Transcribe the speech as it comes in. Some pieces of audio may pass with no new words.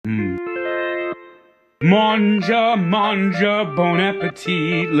Manja, manja, bon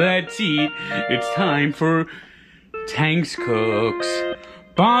appetit, let's eat. It's time for Tanks Cooks.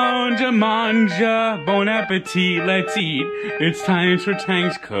 Manja, manja, bon appetit, let's eat. It's time for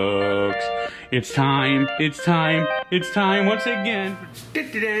Tanks Cooks. It's time once again.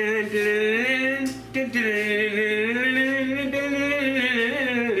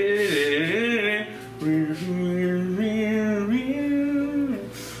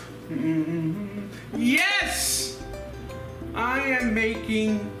 Yes! I am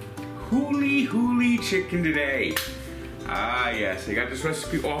making Huli Huli chicken today. Ah, yes, I got this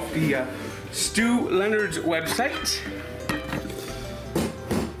recipe off the Stu Leonard's website.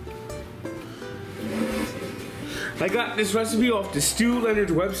 I got this recipe off the Stu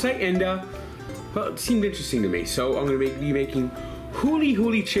Leonard's website, and well, it seemed interesting to me. So I'm gonna be making Huli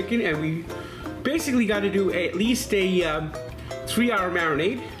Huli chicken, and we basically got to do at least a 3-hour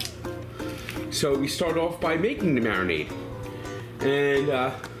marinade. So we start off by making the marinade, and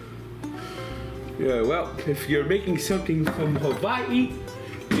yeah, well, if you're making something from Hawaii,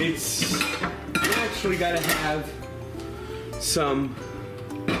 it's naturally got to have some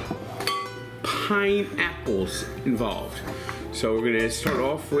pineapples involved. So we're gonna start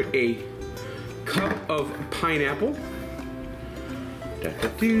off with a cup of pineapple.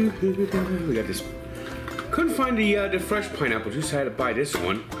 We got this. Couldn't find the fresh pineapple juice. I had to buy this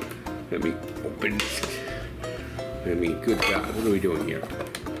one. Let me open this. Good God, what are we doing here?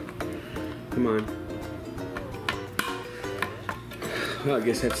 Come on. Well, I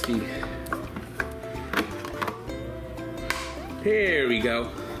guess that's the. There we go.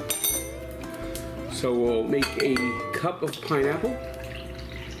 So we'll make a cup of pineapple.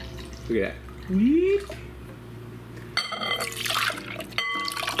 Look at that.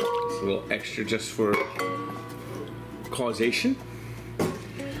 It's a little extra just for causation.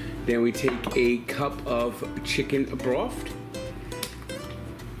 Then we take a cup of chicken broth.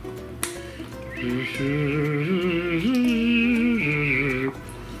 And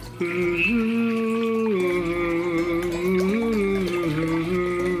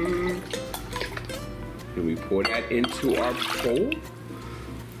we pour that into our bowl.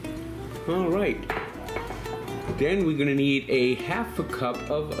 All right. Then we're gonna need a half a cup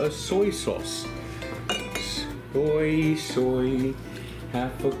of soy sauce. Soy.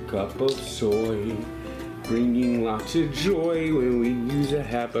 Half a cup of soy, bringing lots of joy when we use a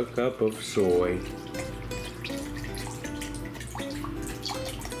half a cup of soy.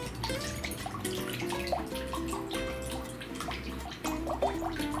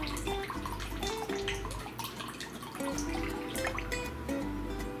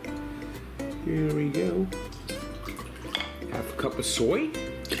 Here we go. Half a cup of soy.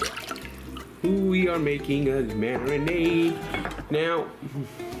 We are making a marinade. Now,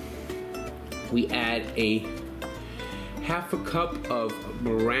 we add a half a cup of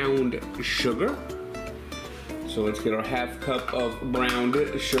browned sugar. So let's get our half cup of browned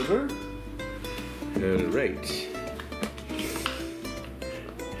sugar. All right.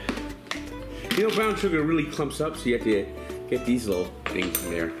 You know, brown sugar really clumps up, so you have to get these little things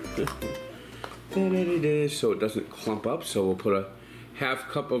in there. So it doesn't clump up, so we'll put a half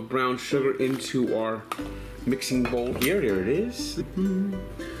cup of brown sugar into our mixing bowl here. There it is.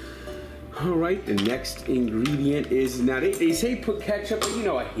 All right, the next ingredient is, now they say put ketchup, but you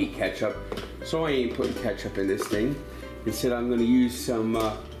know I hate ketchup, so I ain't putting ketchup in this thing. Instead, I'm gonna use some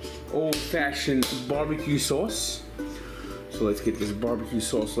old-fashioned barbecue sauce. So let's get this barbecue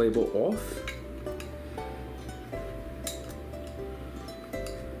sauce label off.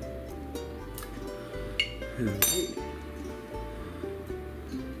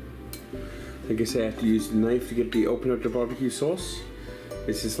 I guess I have to use the knife to get open up the barbecue sauce.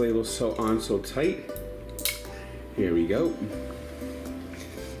 This label so tight. Here we go.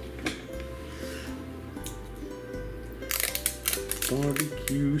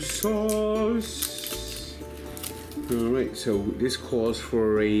 Barbecue sauce. All right, so this calls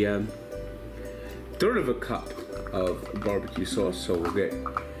for a third of a cup of barbecue sauce. So we'll get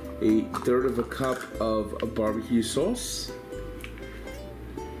a third of a cup of barbecue sauce.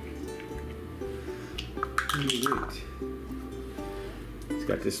 Right. It's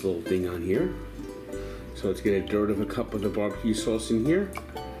got this little thing on here. So let's get a third of a cup of the barbecue sauce in here.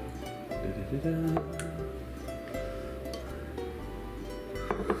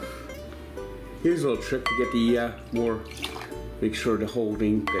 Here's a little trick to get the make sure the whole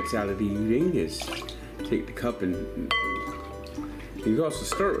thing gets out of the thing is take the cup and you can also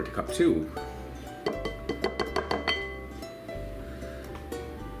stir it with the cup too.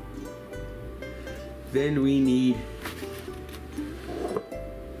 Then we need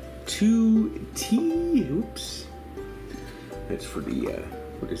 2 oops. That's for the,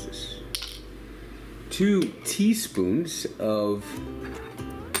 what is this? 2 teaspoons of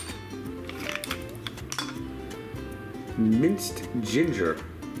minced ginger.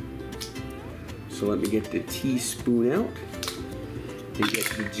 So let me get the teaspoon out and get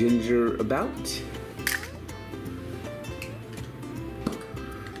the ginger about.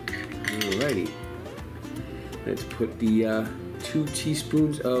 Alrighty. Let's put the 2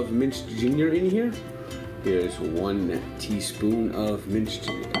 teaspoons of minced ginger in here. Here's 1 teaspoon of minced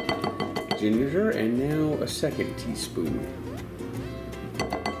ginger, and now a 2nd teaspoon.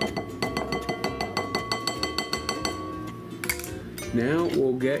 Now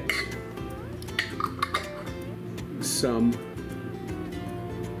we'll get some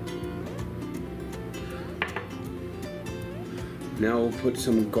Now we'll put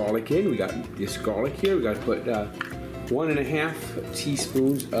some garlic in. We got this garlic here. We got to put 1.5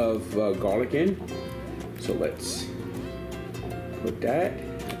 teaspoons of garlic in. So let's put that.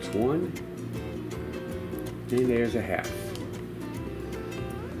 That's 1. And there's a 1/2.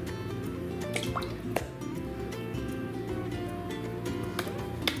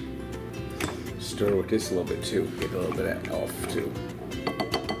 Stir with this a little bit too. Get a little bit of that off too.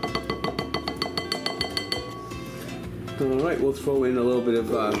 Alright, we'll throw in a little bit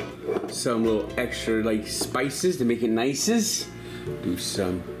of some little extra like spices to make it nices. Do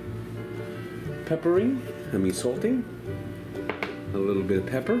some peppering, salting. A little bit of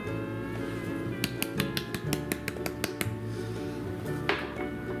pepper.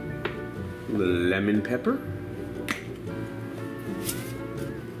 A little lemon pepper.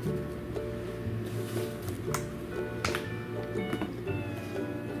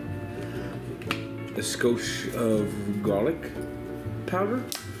 A skosh of garlic powder,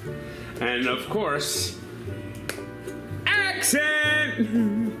 and of course,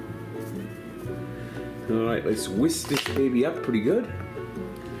 accent! Alright, let's whisk this baby up pretty good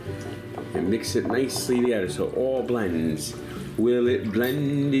and mix it nicely together so it all blends. Will it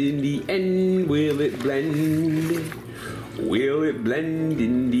blend in the end? Will it blend? Will it blend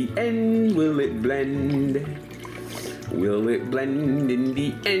in the end? Will it blend? Will it blend in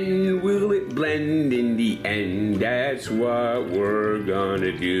the end? Will it blend in the end? That's what we're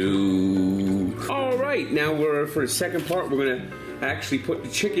gonna do. Alright, now for the second part, we're gonna actually put the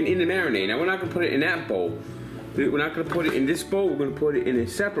chicken in the marinade. Now we're not gonna put it in that bowl. We're not gonna put it in this bowl, we're gonna put it in a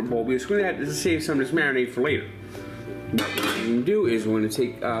separate bowl because we're gonna have to save some of this marinade for later. What we're gonna do is we're gonna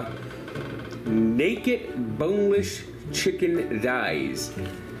take naked boneless chicken thighs.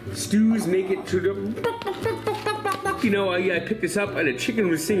 Stews naked to the... You know, I picked this up and a chicken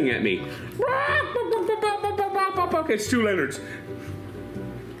was singing at me. It's Stu Leonard's.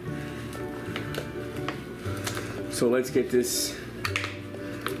 So let's get this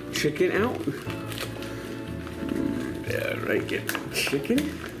chicken out. Alright, get the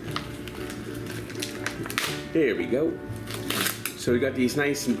chicken. There we go. So we got these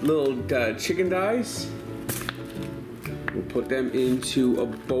nice little chicken thighs. We'll put them into a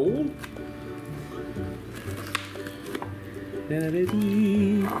bowl.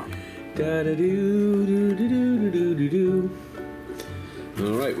 Da-da-dee, da-da-doo-doo-doo-doo-doo-doo.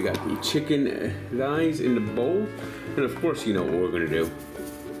 All right, we got the chicken thighs in the bowl, and of course, you know what we're gonna do.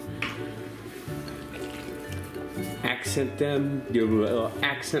 Accent them, give a little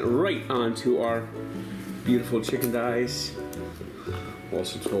accent right onto our beautiful chicken thighs.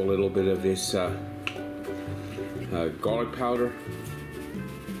 Also throw a little bit of this garlic powder.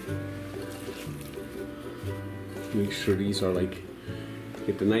 Make sure these are like,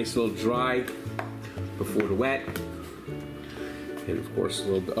 get the nice little dry before the wet. And of course a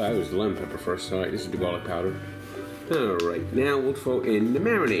little bit, oh, that was the lemon pepper first. Alright, this is the garlic powder. Alright, now we'll throw in the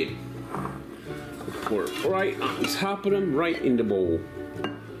marinade. We'll pour it right on top of them, right in the bowl.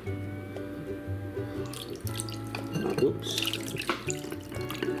 Whoops.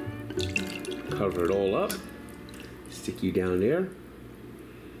 Cover it all up. Stick you down there.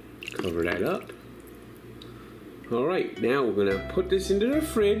 Cover that up. Alright, now we're gonna put this into the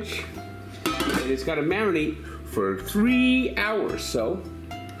fridge, and it's gotta marinate for 3 hours. So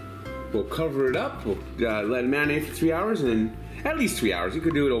we'll cover it up, we'll let it marinate for 3 hours, and then at least 3 hours. You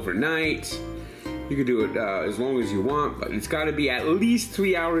could do it overnight, you could do it as long as you want, but it's gotta be at least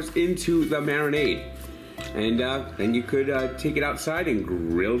 3 hours into the marinade. And then you could take it outside and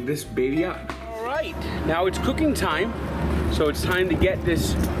grill this baby up. Alright, now it's cooking time, so it's time to get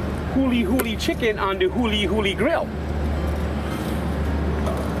this Huli Huli chicken on the Huli Huli grill.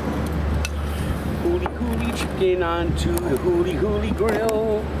 Huli Huli chicken onto the Huli Huli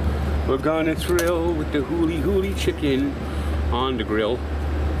grill. We're gonna thrill with the Huli Huli chicken on the grill.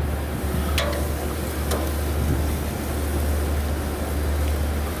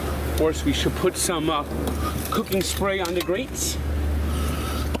 course, we should put some cooking spray on the grates.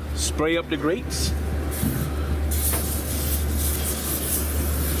 Spray up the grates.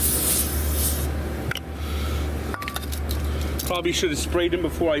 Probably should have sprayed them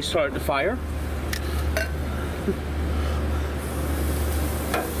before I started the fire.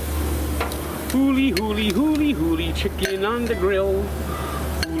 Huli, huli, huli, huli, chicken on the grill.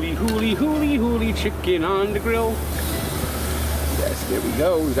 Huli, huli, huli, huli, chicken on the grill. Yes, there we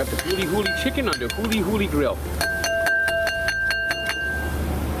go. We got the huli, huli chicken on the huli, huli grill.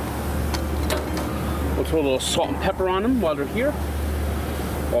 We'll throw a little salt and pepper on them while they're here.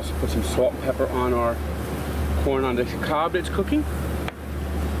 Also put some salt and pepper on our corn on the cob that's cooking.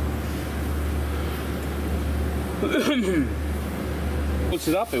 Close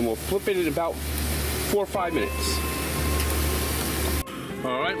it up and we'll flip it in about 4 or 5 minutes.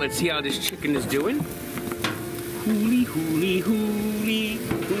 All right, let's see how this chicken is doing. Huli, huli, huli,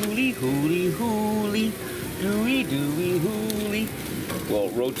 huli, huli, huli, dooey, dooey, huli. We'll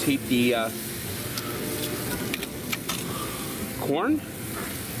rotate the corn.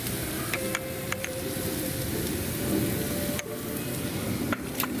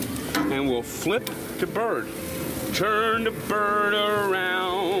 And we'll flip the bird. Turn the bird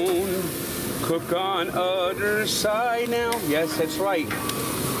around. Cook on other side now. Yes, that's right.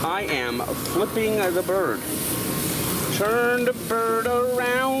 I am flipping the bird. Turn the bird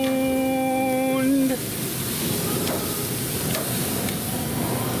around.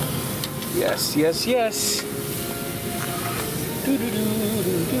 Yes, yes, yes.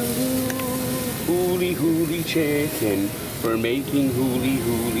 Huli, huli chicken. We're making huli,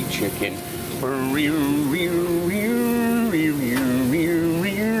 huli chicken.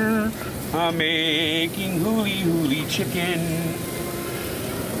 I'm making huli, huli chicken.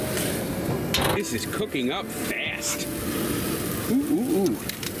 This is cooking up fast. Ooh, ooh, ooh.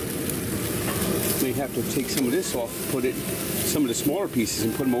 May have to take some of this off, put it, some of the smaller pieces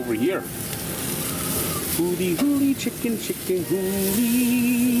and put them over here. Huli, huli, chicken, chicken,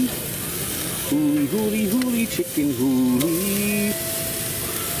 huli. Huli, huli, huli, chicken, huli.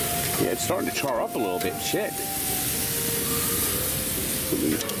 Yeah, it's starting to char up a little bit. Shit. Let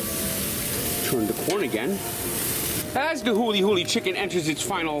me turn the corn again. As the huli, huli chicken enters its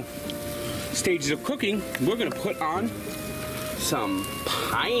final stages of cooking, we're going to put on some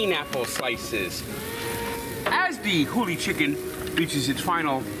pineapple slices. As the huli chicken reaches its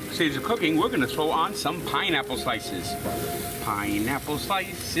final stage of cooking, we're going to throw on some pineapple slices. Pineapple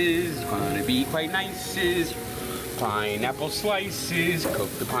slices, gonna be quite nice. Pineapple slices, cook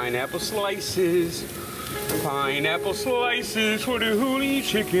the pineapple slices. Pineapple slices for the huli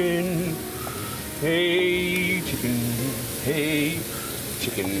chicken. Hey, chicken, hey,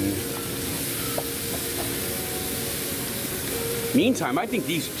 chicken. Meantime, I think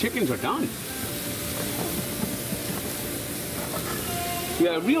these chickens are done.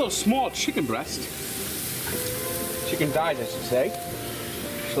 Yeah, a real small chicken breast. Chicken thighs, I should say.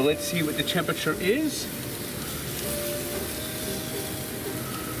 So let's see what the temperature is.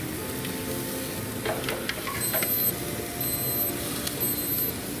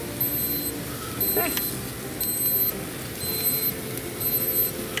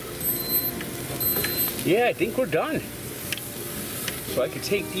 Yeah, I think we're done. So I could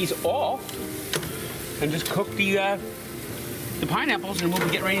take these off and just cook the pineapples and we'll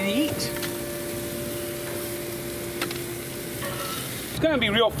get ready to eat. It's gonna be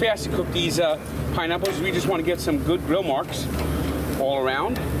real fast to cook these pineapples. We just want to get some good grill marks all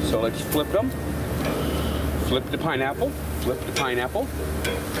around. So let's flip them. Flip the pineapple. Flip the pineapple.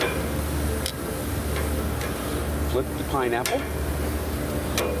 Flip the pineapple.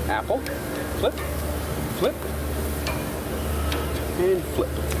 Apple. Flip. Flip. And flip.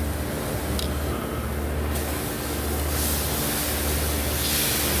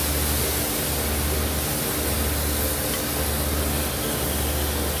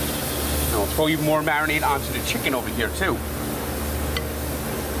 And we'll throw even more marinade onto the chicken over here too.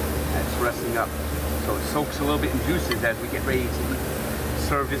 That's resting up. So it soaks a little bit in juices as we get ready to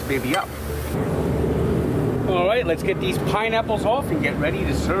serve this baby up. All right, let's get these pineapples off and get ready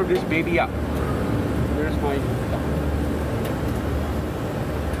to serve this baby up. There's my...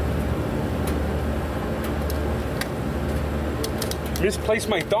 misplaced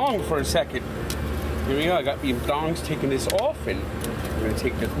my dong for a second. Here we go, I got the dongs taking this off, and we're gonna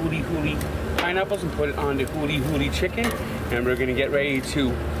take the huli huli pineapples and put it on the huli huli chicken, and we're gonna get ready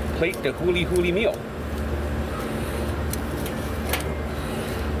to plate the huli huli meal.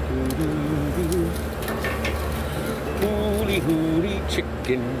 Huli huli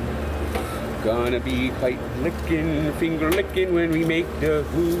chicken, Gonna be quite licking, finger licking when we make the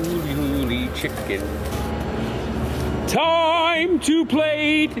Huli Huli chicken. Time to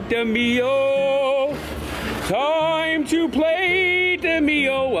plate the meal. Time to plate the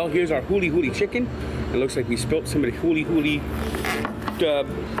meal. Well, here's our Huli Huli chicken. It looks like we spilt some of the Huli Huli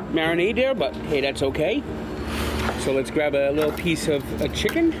marinade there, but hey, that's okay. So let's grab a little piece of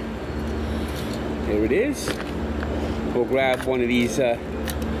chicken. There it is. We'll grab one of these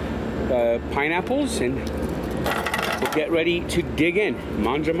pineapples and we'll get ready to dig in.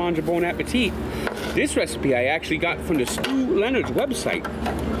 Manja manja bon appetit. This recipe I actually got from the Stu Leonard's website.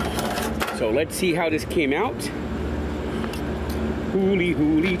 So let's see how this came out. Huli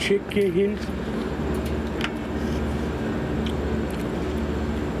Huli chicken.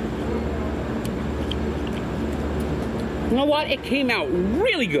 You know what? It came out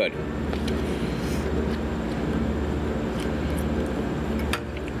really good.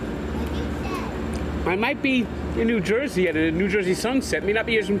 I might be in New Jersey at a New Jersey sunset. May not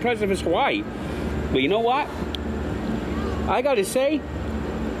be as impressive as Hawaii. But you know what? I gotta say,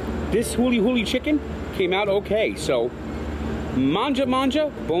 this Huli Huli chicken came out okay. So, manja manja,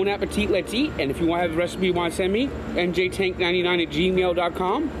 bon appetit, let's eat. And if you want to have a recipe you want to send me,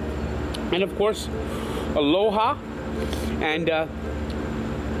 njtank99@gmail.com. And of course, aloha. And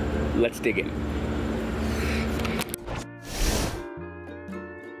let's dig in.